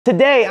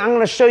Today, I'm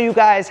gonna show you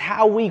guys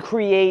how we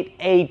create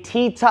a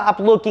T-top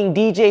looking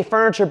DJ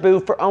furniture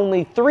booth for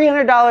only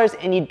 $300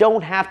 and you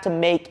don't have to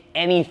make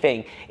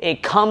anything.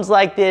 It comes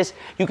like this.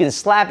 You can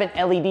slap an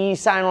LED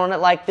sign on it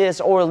like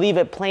this or leave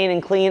it plain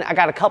and clean. I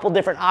got a couple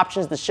different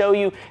options to show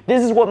you.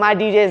 This is what my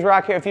DJs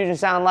rock here at Fusion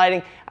Sound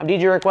Lighting. I'm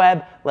DJ Rick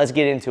Webb. Let's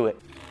get into it.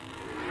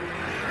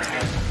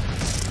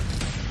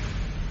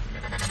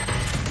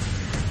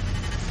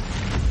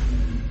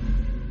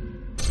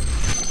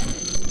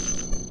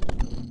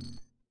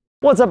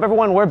 What's up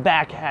everyone, we're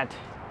back at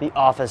the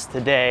office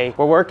today.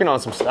 We're working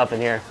on some stuff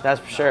in here, that's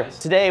for sure.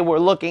 Today we're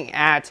looking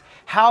at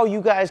how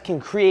you guys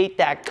can create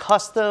that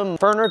custom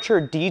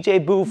furniture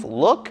DJ booth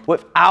look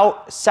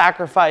without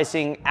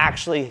sacrificing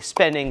actually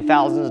spending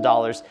thousands of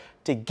dollars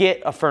to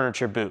get a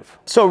furniture booth.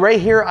 So right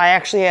here, I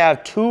actually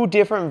have two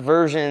different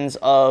versions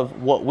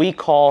of what we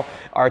call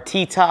our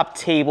T-top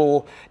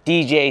table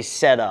DJ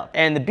setup.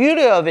 And the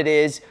beauty of it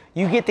is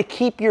you get to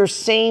keep your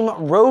same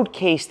road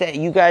case that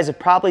you guys have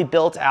probably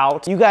built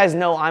out. You guys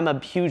know I'm a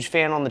huge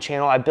fan on the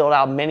channel. I built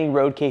out many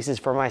road cases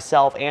for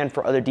myself and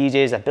for other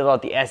DJs. I built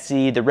out the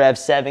SC, the Rev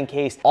 7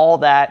 case, all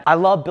that. I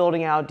love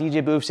building out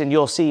DJ booths, and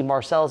you'll see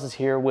Marcellus is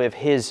here with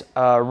his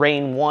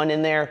Rain 1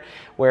 in there,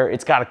 where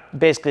it's got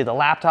basically the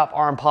laptop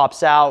arm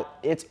pops out.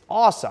 It's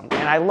awesome.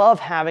 And I love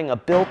having a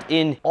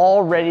built-in,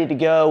 all ready to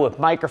go with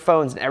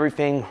microphones and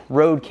everything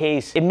road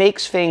case. It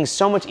makes things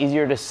so much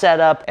easier to set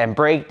up and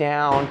break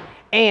down.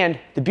 And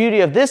the beauty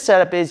of this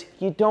setup is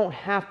you don't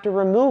have to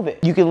remove it.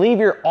 You can leave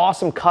your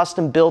awesome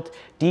custom built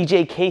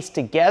DJ case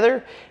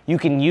together. You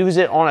can use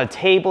it on a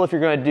table if you're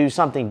gonna do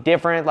something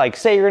different. Like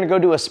say you're gonna go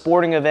do a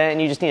sporting event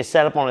and you just need to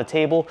set up on a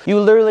table. You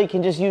literally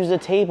can just use a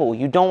table.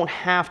 You don't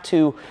have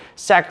to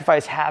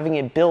sacrifice having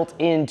it built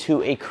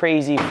into a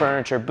crazy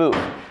furniture booth.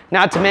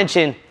 Not to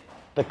mention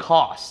the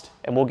cost.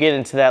 And we'll get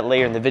into that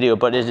later in the video,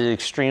 but it is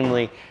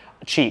extremely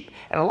cheap.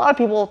 And a lot of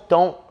people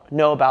don't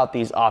know about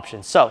these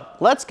options. So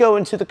let's go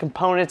into the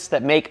components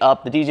that make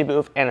up the DJ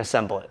booth and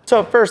assemble it.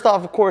 So first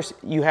off, of course,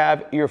 you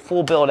have your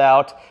full build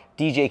out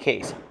DJ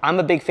case.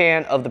 I'm a big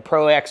fan of the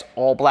ProX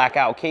all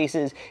blackout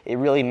cases. It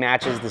really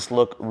matches this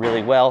look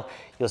really well.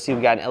 You'll see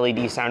we got an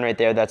LED sign right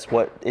there. That's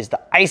what is the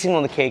icing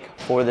on the cake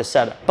for this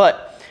setup.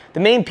 But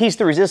the main piece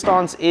de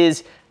resistance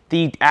is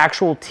the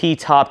actual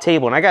T-top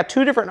table. And I got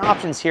two different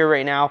options here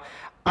right now.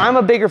 I'm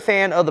a bigger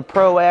fan of the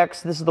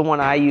ProX. This is the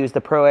one I use,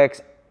 the ProX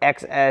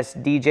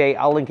XS DJ.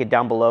 I'll link it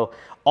down below.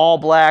 All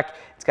black.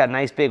 It's got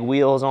nice big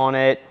wheels on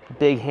it,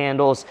 big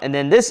handles. And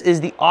then this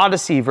is the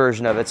Odyssey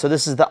version of it. So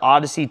this is the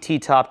Odyssey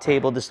T-top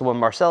table. This is the one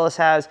Marcellus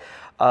has.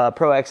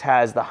 ProX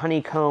has the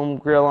honeycomb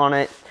grill on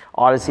it.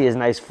 Odyssey is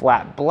nice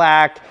flat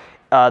black.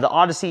 The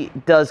Odyssey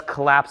does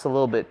collapse a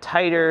little bit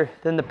tighter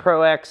than the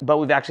ProX, but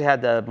we've actually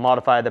had to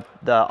modify the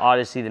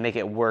Odyssey to make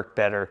it work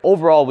better.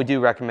 Overall, we do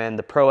recommend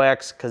the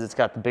ProX because it's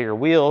got the bigger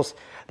wheels.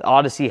 The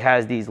Odyssey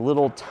has these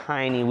little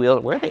tiny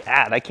wheels. Where are they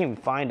at? I can't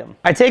even find them.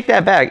 I take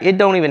that back. It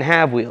don't even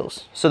have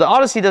wheels. So the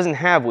Odyssey doesn't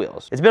have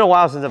wheels. It's been a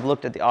while since I've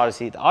looked at the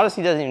Odyssey. The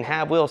Odyssey doesn't even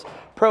have wheels.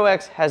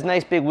 ProX has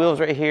nice big wheels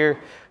right here.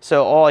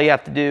 So all you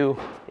have to do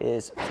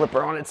is flip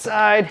her on its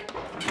side.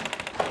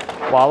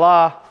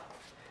 Voila.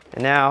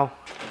 And now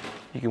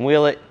you can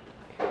wheel it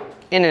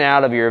in and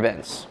out of your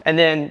events. And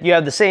then you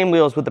have the same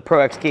wheels with the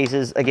ProX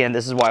cases. Again,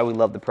 this is why we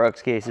love the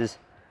ProX cases.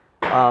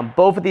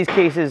 Both of these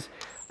cases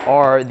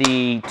are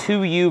the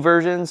 2U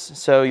versions.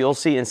 So you'll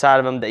see inside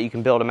of them that you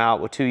can build them out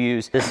with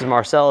 2Us. This is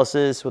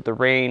Marcellus's with the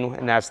Rain,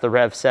 and that's the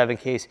Rev 7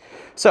 case.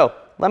 So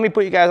let me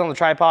put you guys on the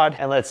tripod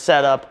and let's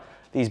set up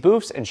these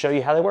booths and show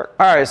you how they work.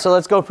 All right, so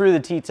let's go through the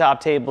T-top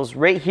tables.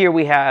 Right here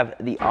we have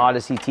the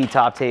Odyssey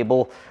T-top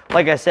table.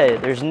 Like I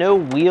said, there's no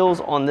wheels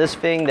on this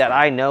thing that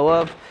I know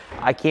of.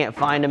 I can't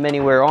find them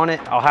anywhere on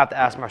it. I'll have to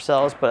ask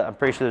Marcellus, but I'm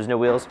pretty sure there's no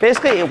wheels.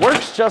 Basically, it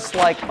works just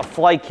like a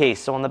flight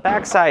case. So on the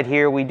back side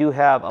here, we do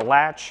have a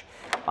latch.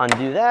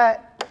 Undo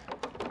that,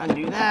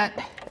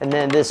 and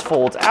then this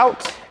folds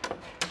out,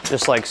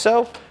 just like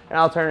so. And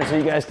I'll turn it so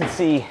you guys can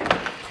see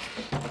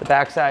the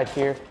back side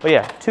here. But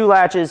yeah, two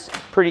latches,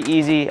 pretty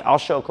easy. I'll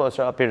show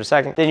closer up here in a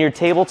second. Then your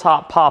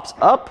tabletop pops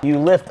up. You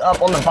lift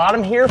up on the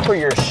bottom here for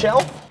your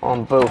shelf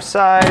on both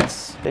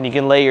sides. Then you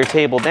can lay your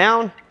table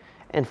down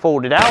and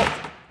fold it out.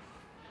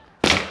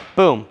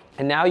 Boom.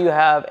 And now you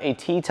have a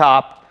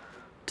T-top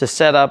to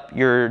set up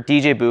your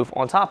DJ booth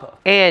on top of.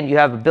 And you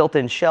have a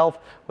built-in shelf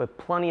with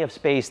plenty of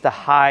space to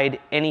hide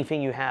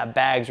anything you have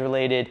bags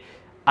related.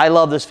 I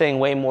love this thing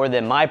way more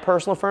than my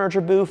personal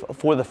furniture booth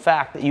for the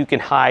fact that you can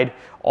hide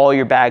all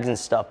your bags and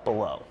stuff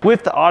below.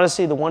 With the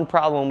Odyssey, the one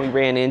problem we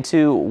ran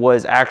into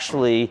was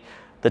actually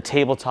the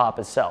tabletop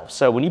itself.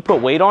 So when you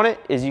put weight on it,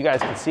 as you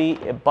guys can see,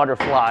 it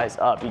butterflies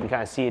up. You can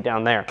kind of see it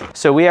down there.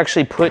 So we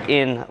actually put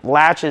in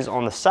latches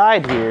on the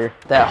side here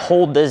that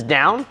hold this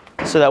down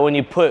so that when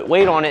you put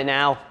weight on it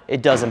now,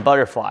 it doesn't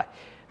butterfly.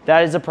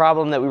 That is a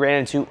problem that we ran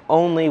into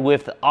only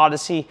with the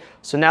Odyssey.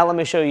 So now let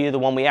me show you the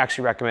one we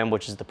actually recommend,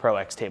 which is the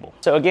ProX table.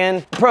 So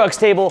again, ProX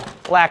table,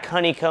 black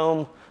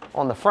honeycomb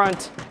on the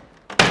front.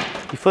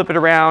 You flip it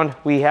around.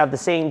 We have the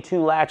same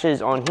two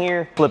latches on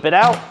here. Flip it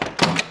out.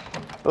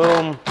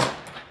 Boom.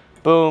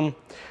 boom.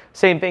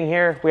 Same thing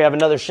here, we have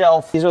another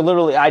shelf. These are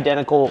literally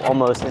identical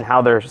almost in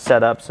how they're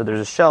set up. So there's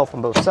a shelf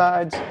on both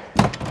sides.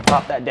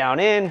 Pop that down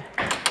in,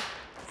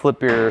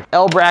 flip your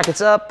L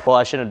brackets up. Well,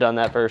 I shouldn't have done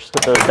that first.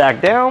 Put those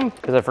back down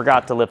because I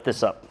forgot to lift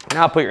this up.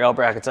 Now put your L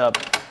brackets up,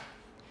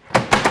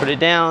 put it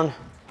down,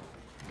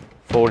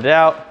 fold it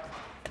out.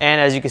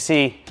 And as you can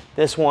see,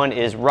 this one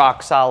is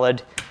rock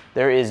solid.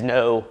 There is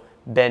no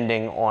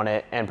bending on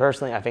it. And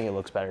personally, I think it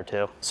looks better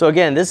too. So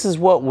again, this is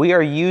what we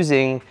are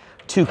using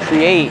to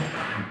create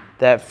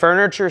that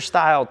furniture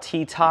style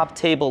T-top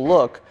table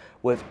look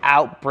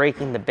without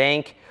breaking the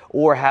bank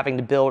or having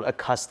to build a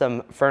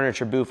custom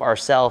furniture booth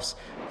ourselves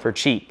for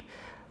cheap.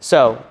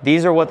 So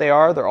these are what they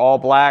are. They're all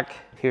black.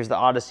 Here's the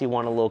Odyssey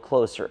one a little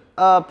closer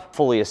up,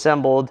 fully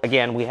assembled.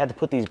 Again, we had to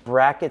put these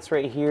brackets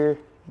right here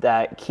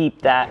that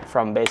keep that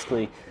from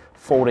basically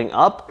folding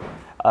up.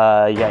 You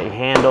got your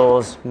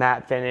handles,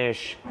 matte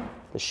finish,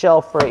 the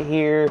shelf right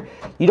here.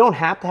 You don't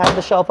have to have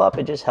the shelf up,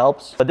 it just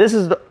helps. But this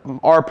is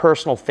our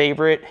personal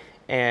favorite.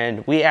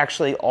 And we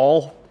actually,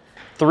 all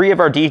 3 of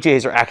our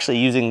DJs are actually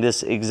using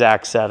this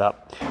exact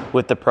setup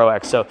with the Pro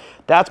X. So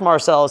that's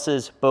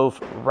Marcellus's,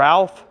 both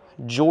Ralph,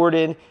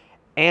 Jordan,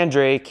 and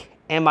Drake,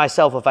 and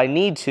myself if I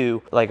need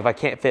to. Like if I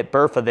can't fit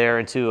Bertha there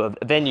into a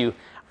venue,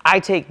 I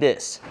take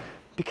this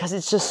because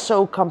it's just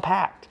so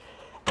compact.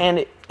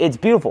 And it's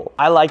beautiful.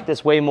 I like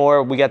this way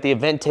more. We got the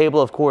event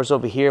table, of course,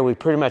 over here. We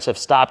pretty much have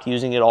stopped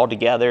using it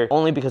altogether,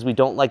 only because we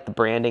don't like the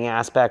branding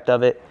aspect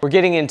of it. We're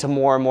getting into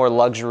more and more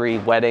luxury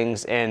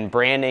weddings, and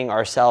branding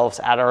ourselves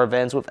at our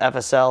events with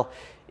FSL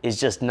is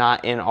just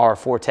not in our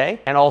forte.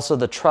 And also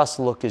the Truss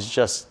look is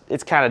just,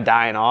 it's kind of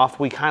dying off.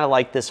 We kind of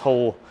like this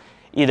whole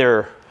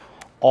either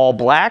all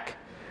black,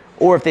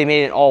 or if they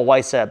made an all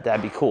white setup,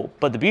 that'd be cool.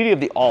 But the beauty of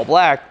the all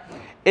black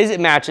is it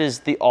matches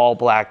the all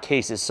black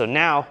cases. So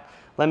now,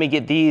 let me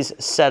get these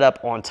set up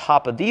on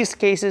top of these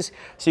cases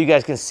so you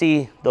guys can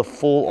see the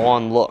full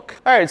on look.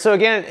 All right, so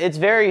again, it's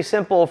very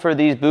simple for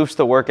these booths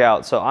to work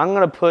out. So I'm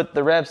gonna put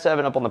the Rev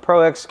 7 up on the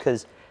Pro X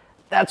because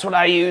that's what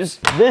I use.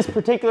 This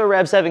particular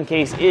Rev 7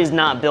 case is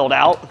not built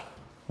out.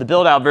 The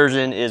build out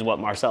version is what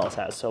Marcellus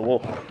has. So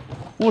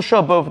we'll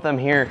show both of them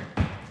here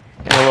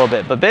in a little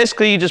bit. But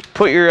basically you just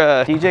put your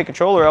DJ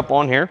controller up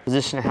on here,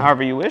 position it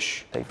however you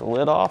wish. Take the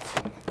lid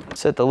off.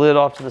 Set the lid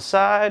off to the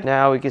side.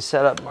 Now we can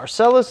set up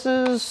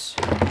Marcellus's.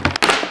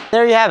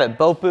 There you have it,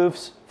 both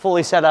booths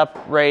fully set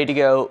up, ready to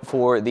go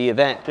for the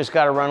event. Just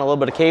gotta run a little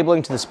bit of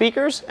cabling to the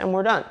speakers and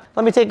we're done.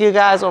 Let me take you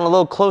guys on a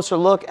little closer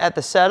look at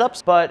the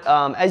setups. But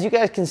as you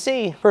guys can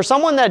see, for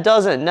someone that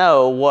doesn't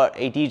know what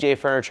a DJ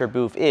furniture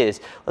booth is,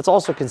 let's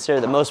also consider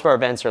that most of our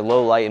events are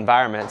low light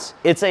environments.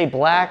 It's a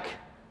black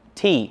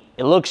tee.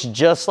 It looks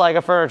just like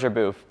a furniture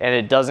booth and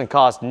it doesn't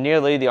cost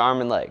nearly the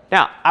arm and leg.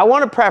 Now, I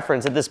want a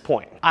preference at this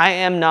point. I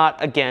am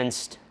not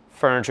against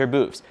furniture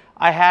booths.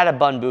 I had a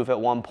bun booth at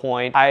one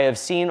point. I have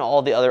seen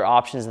all the other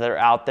options that are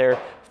out there.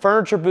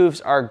 Furniture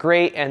booths are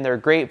great and they're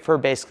great for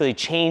basically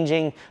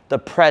changing the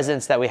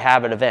presence that we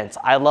have at events.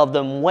 I love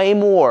them way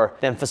more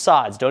than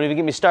facades. Don't even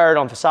get me started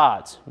on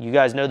facades. You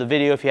guys know the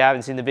video. If you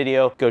haven't seen the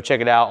video, go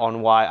check it out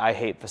on why I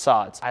hate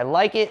facades. I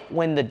like it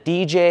when the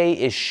DJ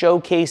is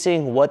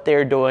showcasing what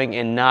they're doing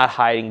and not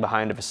hiding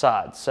behind a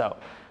facade. So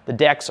the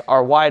decks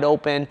are wide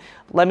open.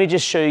 Let me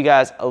just show you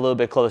guys a little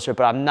bit closer,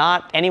 but I'm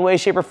not any way,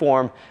 shape, or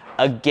form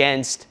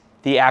against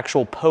the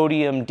actual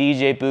podium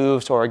DJ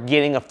booths or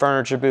getting a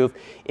furniture booth.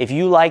 If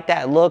you like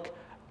that look,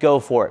 go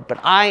for it. But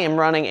I am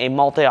running a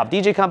multi-op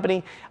DJ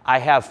company. I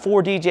have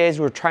 4 DJs.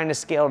 We're trying to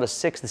scale to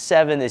 6 to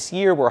 7 this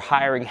year. We're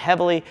hiring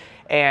heavily,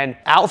 and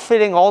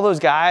outfitting all those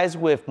guys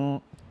with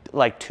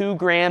like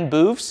 $2,000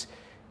 booths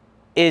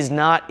is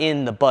not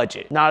in the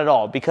budget, not at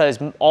all, because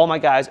all my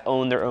guys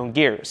own their own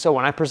gear. So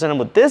when I present them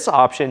with this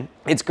option,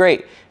 it's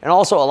great. And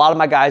also a lot of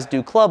my guys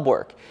do club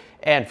work.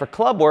 And for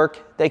club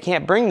work, they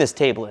can't bring this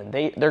table in.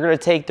 They're gonna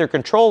take their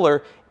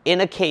controller in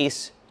a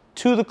case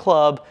to the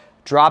club,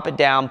 drop it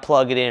down,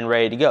 plug it in,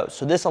 ready to go.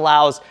 So this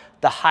allows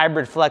the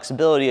hybrid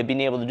flexibility of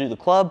being able to do the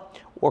club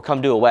or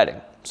come do a wedding.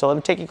 So let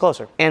me take you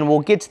closer. And we'll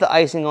get to the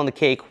icing on the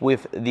cake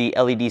with the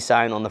LED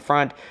sign on the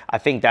front. I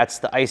think that's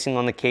the icing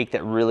on the cake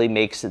that really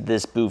makes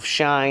this booth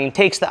shine.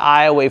 Takes the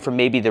eye away from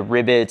maybe the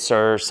rivets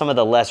or some of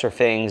the lesser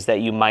things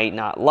that you might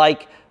not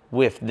like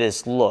with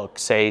this look,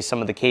 say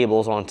some of the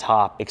cables on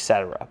top,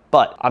 etc.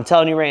 But I'm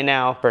telling you right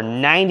now, for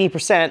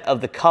 90% of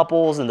the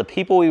couples and the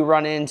people we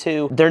run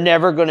into, they're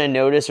never gonna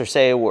notice or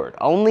say a word.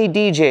 Only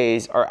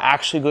DJs are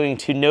actually going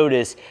to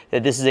notice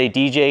that this is a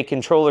DJ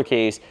controller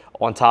case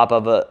on top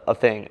of a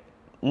thing.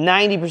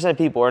 90% of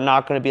people are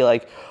not gonna be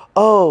like,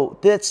 oh,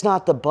 that's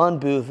not the bun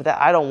booth,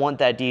 I don't want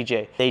that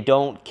DJ. They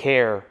don't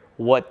care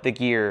what the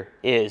gear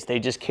is. They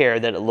just care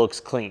that it looks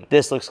clean.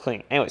 This looks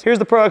clean. Anyways, here's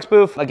the Pro X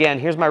booth. Again,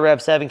 here's my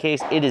Rev 7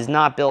 case. It is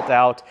not built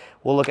out.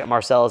 We'll look at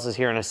Marcellus's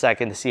here in a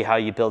second to see how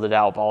you build it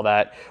out with all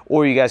that.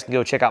 Or you guys can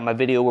go check out my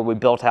video where we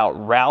built out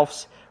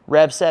Ralph's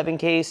Rev 7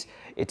 case.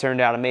 It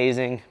turned out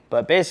amazing.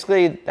 But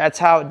basically, that's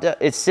how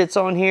it sits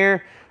on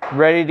here,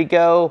 ready to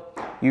go.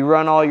 You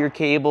run all your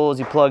cables,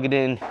 you plug it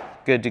in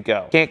good to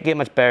go. Can't get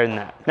much better than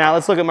that. Now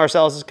let's look at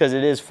Marcellus's because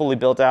it is fully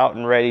built out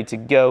and ready to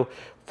go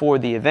for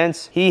the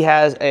events. He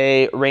has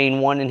a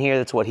Rain 1 in here.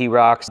 That's what he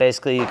rocks.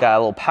 Basically, you got a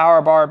little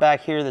power bar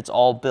back here that's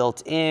all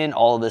built in.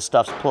 All of this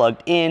stuff's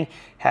plugged in.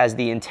 Has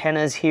the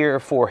antennas here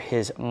for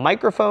his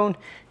microphone.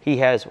 He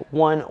has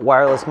one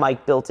wireless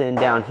mic built in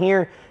down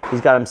here.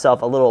 He's got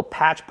himself a little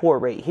patch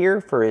port right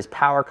here for his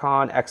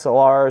PowerCon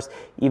XLRs,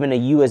 even a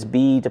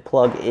USB to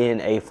plug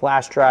in a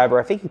flash drive, or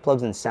I think he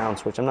plugs in sound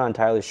switch. I'm not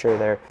entirely sure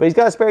there, but he's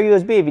got a spare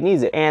USB if he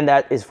needs it. And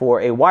that is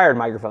for a wired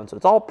microphone. So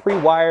it's all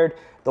pre-wired.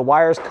 The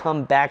wires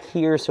come back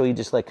here, so he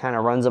just like kind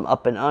of runs them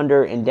up and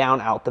under and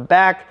down out the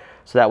back.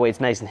 So that way it's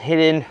nice and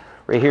hidden.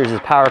 Right here's his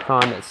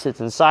PowerCon that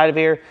sits inside of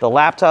here. The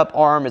laptop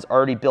arm is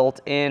already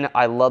built in.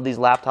 I love these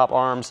laptop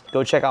arms.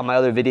 Go check out my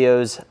other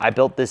videos. I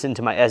built this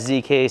into my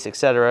SD case,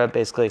 etc.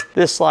 Basically,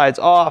 this slides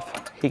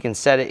off. He can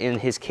set it in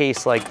his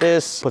case like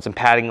this, put some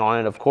padding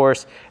on it, of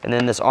course, and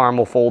then this arm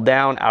will fold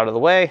down out of the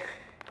way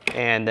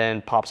and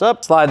then pops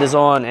up. Slide this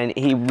on and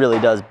he really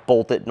does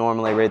bolt it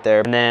normally right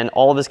there. And then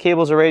all of his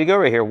cables are ready to go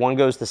right here. One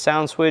goes to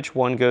sound switch,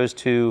 one goes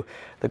to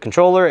the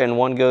controller, and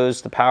one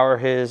goes to power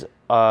his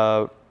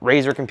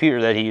Razer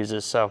computer that he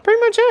uses. So pretty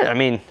much it. I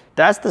mean,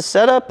 that's the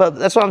setup, but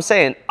that's what I'm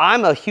saying.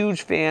 I'm a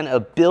huge fan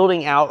of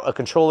building out a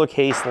controller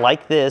case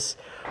like this,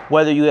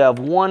 whether you have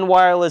one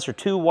wireless or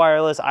two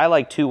wireless. I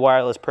like two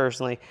wireless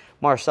personally.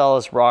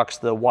 Marcellus rocks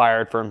the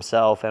wired for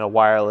himself and a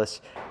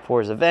wireless for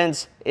his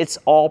events. It's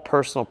all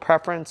personal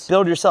preference.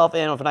 Build yourself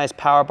in with a nice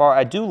power bar.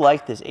 I do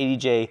like this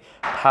ADJ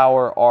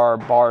Power R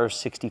Bar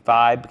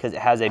 65 because it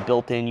has a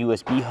built-in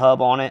USB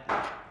hub on it.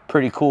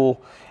 Pretty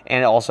cool.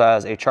 And it also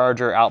has a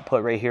charger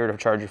output right here to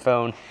charge your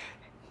phone.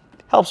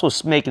 Helps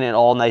with making it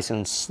all nice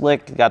and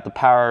slick. Got the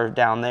power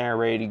down there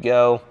ready to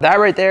go. That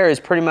right there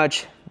is pretty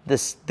much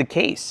the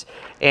case.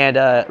 And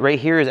right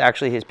here is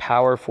actually his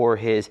power for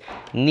his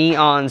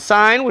neon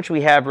sign, which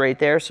we have right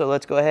there. So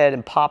let's go ahead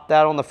and pop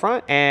that on the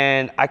front,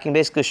 and I can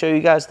basically show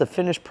you guys the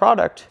finished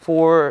product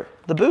for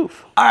the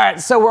booth. All right,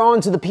 so we're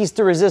on to the piece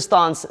de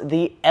resistance,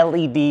 the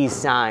LED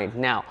sign.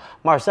 Now,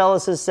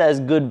 Marcellus says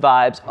good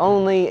vibes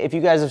only. If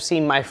you guys have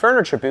seen my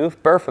furniture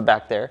booth, Bertha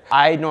back there,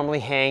 I normally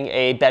hang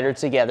a better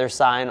together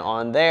sign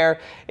on there.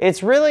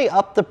 It's really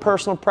up to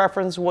personal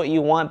preference what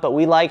you want, but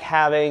we like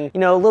having, you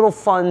know, little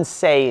fun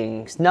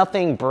sayings,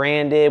 nothing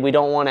branded. We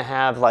don't want to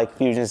have like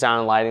Fusion Sound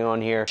and Lighting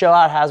on here. Show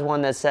Out has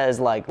one that says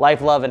like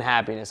life, love, and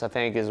happiness, I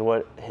think is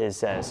what his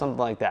says, something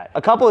like that.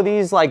 A couple of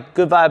these, like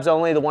good vibes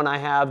only, the one I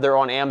have, they're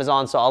on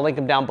Amazon, so I'll link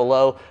them down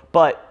below.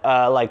 But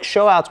like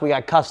Show Outs, we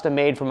got custom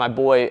made for my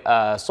boy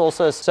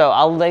Solstice. So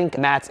I'll link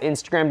Matt's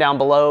Instagram down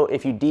below.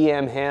 If you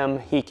DM him,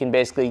 he can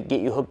basically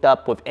get you hooked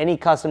up with any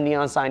custom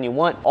neon sign you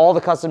want. All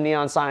the custom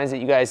neon signs that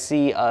you guys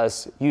see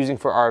us using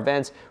for our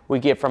events, we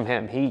get from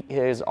him. He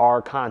is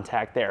our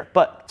contact there.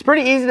 But it's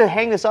pretty easy to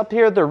hang this up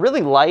here. They're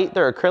really light,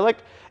 they're acrylic,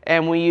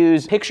 and we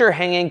use picture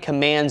hanging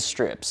command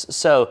strips.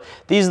 So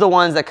these are the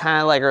ones that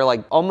kind of like are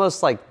like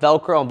almost like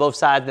Velcro on both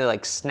sides. They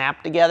like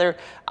snap together.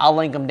 I'll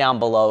link them down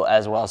below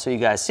as well so you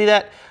guys see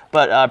that.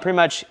 But pretty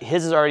much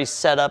his is already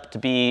set up to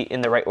be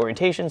in the right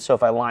orientation. So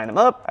if I line them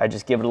up, I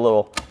just give it a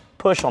little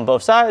push on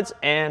both sides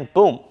and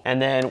boom.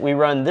 And then we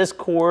run this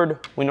cord.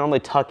 We normally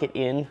tuck it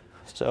in.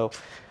 So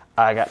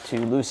I got to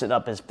loosen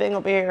up his thing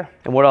up here.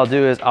 And what I'll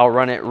do is I'll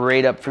run it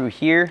right up through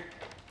here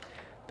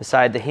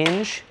beside the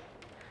hinge.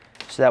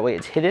 So that way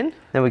it's hidden.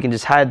 Then we can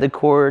just hide the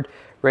cord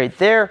right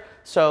there.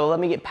 So let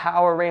me get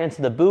power ran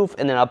to the booth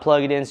and then I'll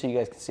plug it in so you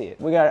guys can see it.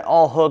 We got it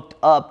all hooked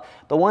up.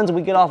 The ones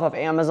we get off of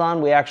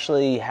Amazon, we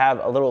actually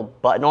have a little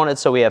button on it.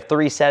 So we have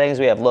 3 settings.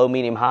 We have low,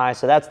 medium, high.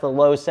 So that's the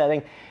low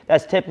setting.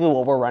 That's typically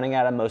what we're running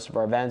at most of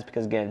our events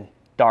because again,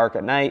 dark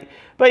at night,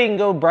 but you can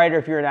go brighter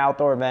if you're an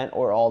outdoor event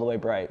or all the way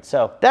bright.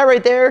 So that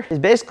right there is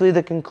basically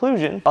the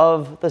conclusion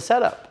of the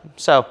setup.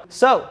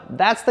 So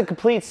that's the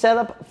complete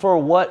setup for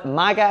what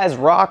my guys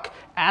rock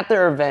at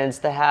their events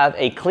to have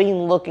a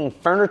clean looking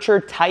furniture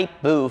type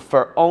booth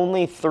for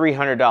only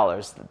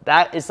 $300.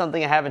 That is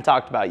something I haven't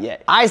talked about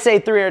yet. I say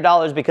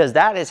 $300 because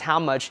that is how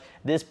much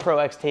this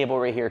ProX table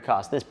right here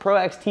costs. This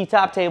ProX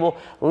T-top table,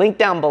 link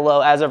down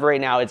below. As of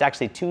right now, it's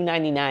actually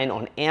 $299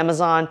 on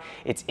Amazon.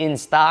 It's in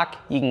stock.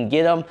 You can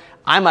get them.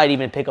 I might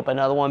even pick up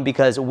another one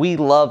because we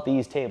love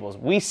these tables.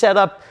 We set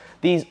up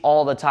these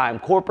all the time.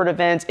 Corporate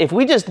events, if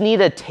we just need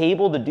a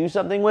table to do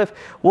something with,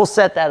 we'll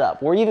set that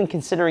up. We're even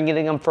considering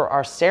getting them for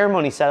our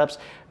ceremony setups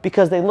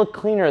because they look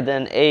cleaner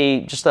than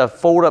just a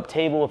fold up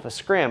table with a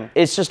scrim.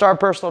 It's just our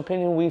personal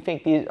opinion. We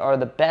think these are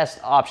the best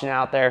option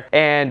out there.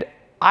 And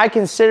I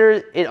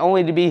consider it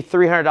only to be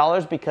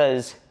 $300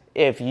 because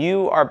if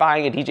you are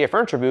buying a DJ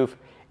furniture booth,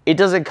 it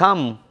doesn't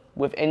come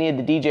with any of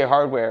the DJ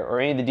hardware or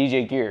any of the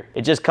DJ gear.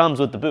 It just comes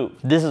with the booth.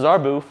 This is our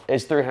booth,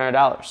 it's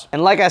 $300.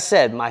 And like I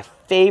said, my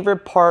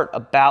favorite part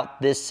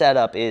about this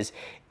setup is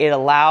it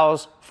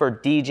allows for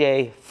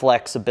DJ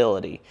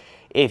flexibility.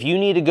 If you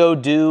need to go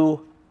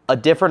do a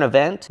different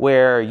event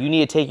where you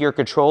need to take your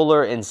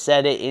controller and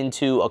set it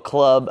into a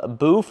club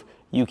booth,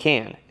 you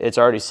can. It's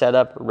already set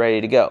up,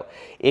 ready to go.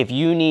 If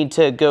you need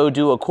to go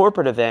do a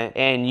corporate event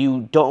and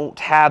you don't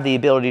have the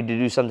ability to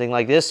do something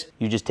like this,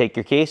 you just take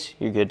your case,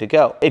 you're good to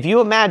go. If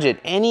you imagine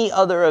any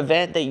other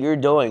event that you're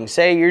doing,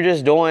 say you're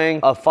just doing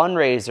a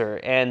fundraiser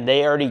and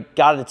they already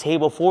got a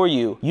table for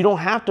you, you don't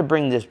have to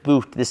bring this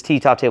booth, this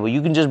T-top table.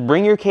 You can just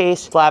bring your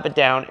case, slap it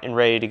down, and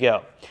ready to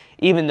go.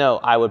 Even though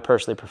I would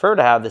personally prefer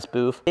to have this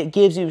booth, it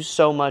gives you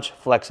so much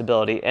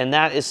flexibility. And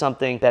that is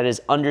something that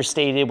is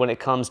understated when it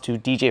comes to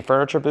DJ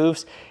furniture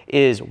booths,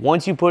 is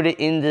once you put it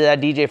into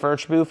that DJ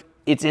furniture booth,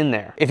 it's in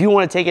there. If you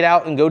want to take it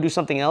out and go do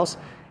something else,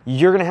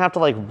 you're gonna have to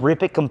like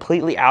rip it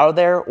completely out of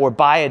there or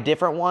buy a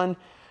different one.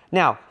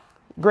 Now,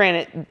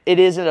 granted, it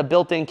isn't a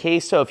built-in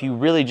case, so if you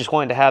really just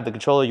wanted to have the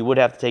controller, you would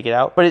have to take it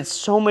out, but it's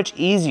so much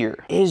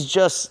easier. It is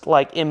just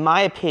like, in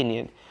my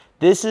opinion,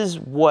 this is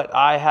what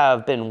I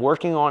have been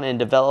working on and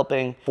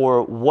developing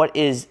for what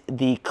is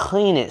the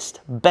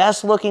cleanest,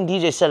 best looking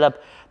DJ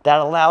setup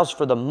that allows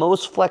for the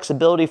most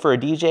flexibility for a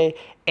DJ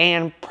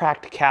and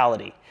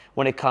practicality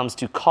when it comes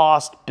to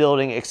cost,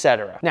 building,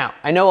 etc. Now,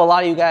 I know a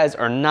lot of you guys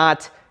are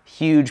not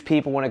huge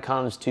people when it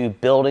comes to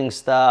building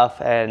stuff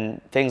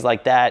and things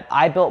like that.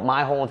 I built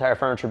my whole entire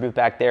furniture booth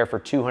back there for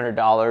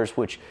 $200,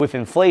 which with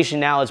inflation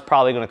now is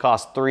probably gonna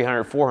cost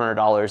 $300,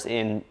 $400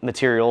 in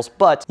materials,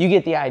 but you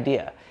get the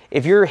idea.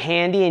 If you're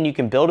handy and you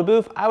can build a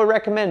booth, I would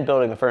recommend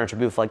building a furniture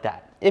booth like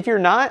that. If you're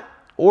not,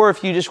 or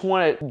if you just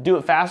want to do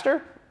it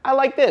faster, I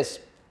like this.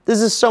 This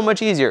is so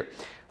much easier.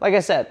 Like I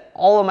said,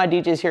 all of my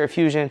DJs here at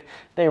Fusion,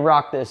 they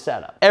rock this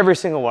setup. Every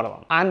single one of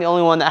them. I'm the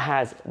only one that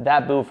has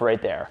that booth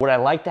right there. Would I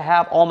like to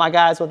have all my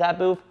guys with that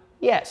booth?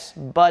 Yes,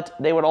 but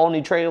they would all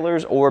need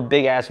trailers or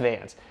big ass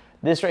vans.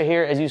 This right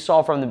here, as you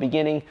saw from the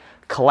beginning,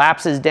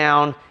 collapses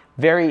down,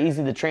 very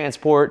easy to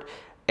transport,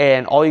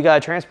 and all you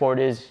gotta transport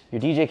is your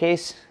DJ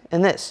case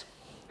and this.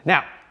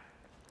 Now,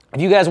 if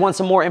you guys want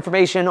some more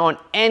information on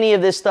any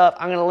of this stuff,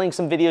 I'm gonna link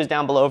some videos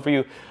down below for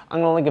you. I'm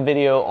gonna link a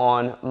video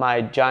on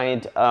my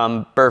giant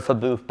Berfa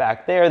booth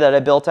back there that I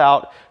built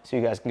out, so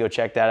you guys can go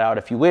check that out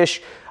if you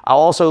wish. I'll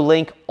also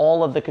link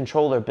all of the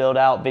controller build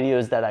out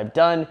videos that I've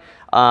done.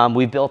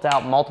 We've built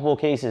out multiple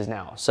cases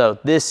now. So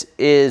this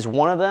is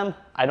one of them.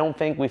 I don't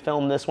think we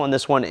filmed this one.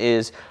 This one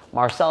is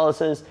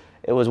Marcellus's.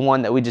 It was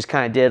one that we just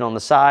kind of did on the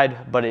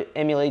side, but it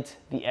emulates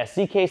the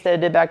SC case that I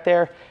did back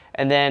there.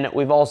 And then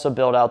we've also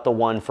built out the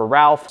one for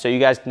Ralph. So you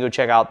guys can go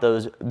check out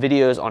those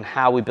videos on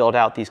how we built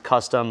out these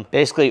custom,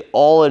 basically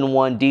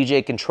all-in-one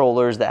DJ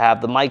controllers that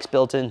have the mics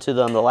built into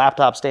them, the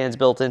laptop stands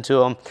built into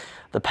them,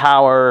 the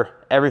power,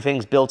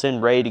 everything's built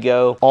in, ready to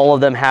go. All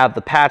of them have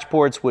the patch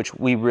ports, which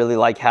we really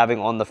like having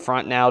on the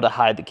front now to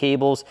hide the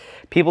cables.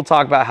 People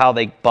talk about how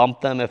they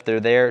bump them if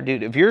they're there.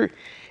 Dude, if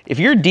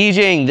you're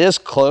DJing this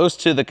close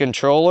to the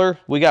controller,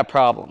 we got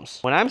problems.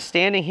 When I'm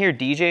standing here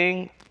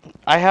DJing,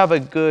 I have a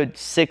good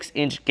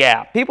 6-inch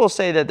gap. People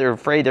say that they're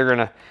afraid they're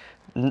gonna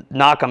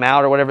knock them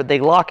out or whatever. They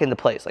lock into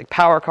place. Like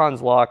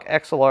PowerCons lock,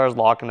 XLRs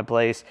lock into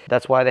place.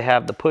 That's why they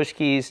have the push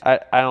keys. I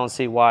don't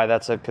see why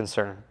that's a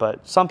concern,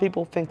 but some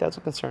people think that's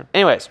a concern.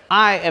 Anyways,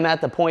 I am at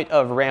the point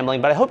of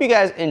rambling, but I hope you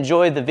guys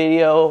enjoyed the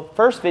video.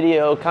 First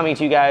video coming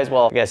to you guys,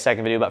 well, I guess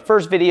second video, but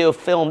first video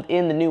filmed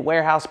in the new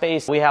warehouse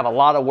space. We have a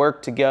lot of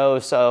work to go,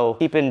 so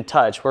keep in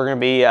touch. We're gonna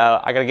be,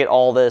 I gotta get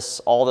all this.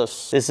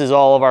 This is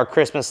all of our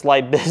Christmas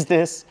light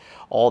business.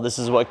 All this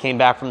is what came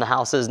back from the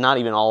houses, not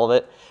even all of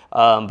it.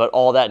 But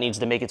all that needs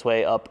to make its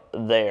way up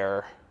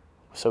there.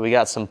 So we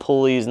got some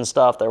pulleys and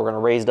stuff that we're gonna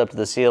raise it up to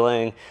the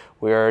ceiling.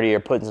 We already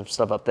are putting some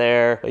stuff up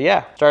there. But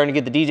yeah, starting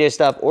to get the DJ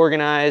stuff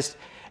organized.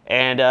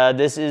 And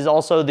this is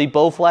also the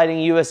Both Lighting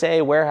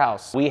USA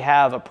warehouse. We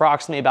have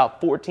approximately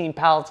about 14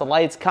 pallets of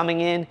lights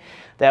coming in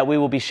that we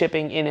will be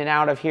shipping in and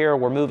out of here.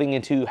 We're moving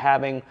into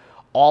having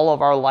all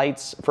of our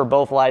lights for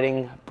Both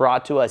Lighting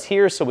brought to us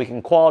here so we can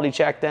quality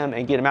check them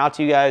and get them out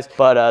to you guys.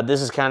 But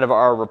this is kind of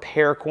our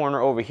repair corner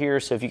over here.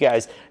 So if you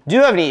guys do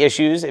have any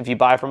issues, if you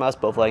buy from us,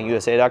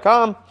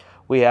 BothLightingUSA.com,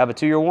 we have a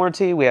 2-year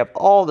warranty. We have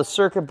all the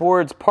circuit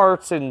boards,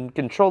 parts, and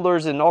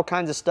controllers, and all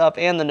kinds of stuff,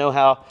 and the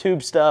know-how,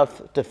 tube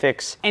stuff to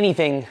fix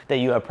anything that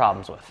you have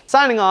problems with.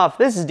 Signing off,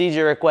 this is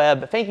DJ Rick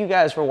Web. Thank you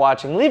guys for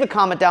watching. Leave a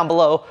comment down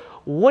below.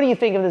 What do you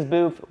think of this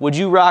booth? Would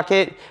you rock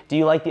it? Do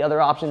you like the other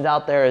options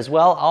out there as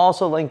well? I'll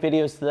also link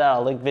videos to that.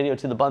 I'll link video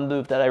to the bun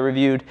booth that I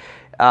reviewed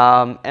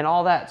and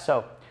all that.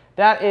 So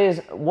that is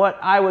what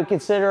I would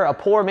consider a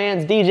poor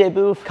man's DJ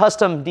booth,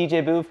 custom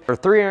DJ booth. For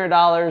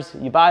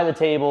 $300, you buy the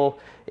table.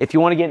 If you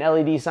want to get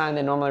an LED sign,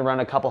 they normally run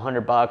a couple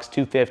 $100,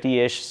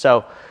 $250-ish.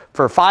 So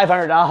for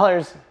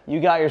 $500, you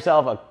got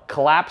yourself a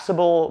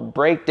collapsible,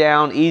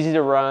 breakdown, easy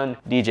to run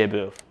DJ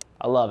booth.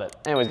 I love it.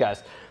 Anyways,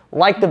 guys,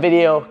 like the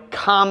video,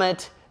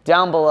 comment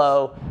down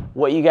below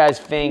what you guys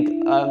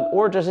think,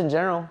 or just in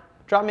general,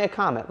 drop me a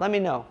comment. Let me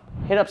know.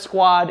 Hit up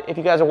Squad if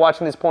you guys are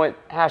watching this point.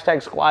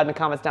 Hashtag Squad in the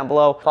comments down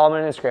below. Follow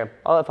me on Instagram.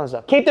 All that fun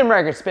stuff. Keep them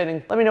records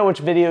spinning. Let me know which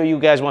video you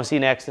guys want to see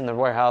next in the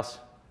warehouse.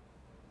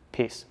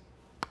 Peace.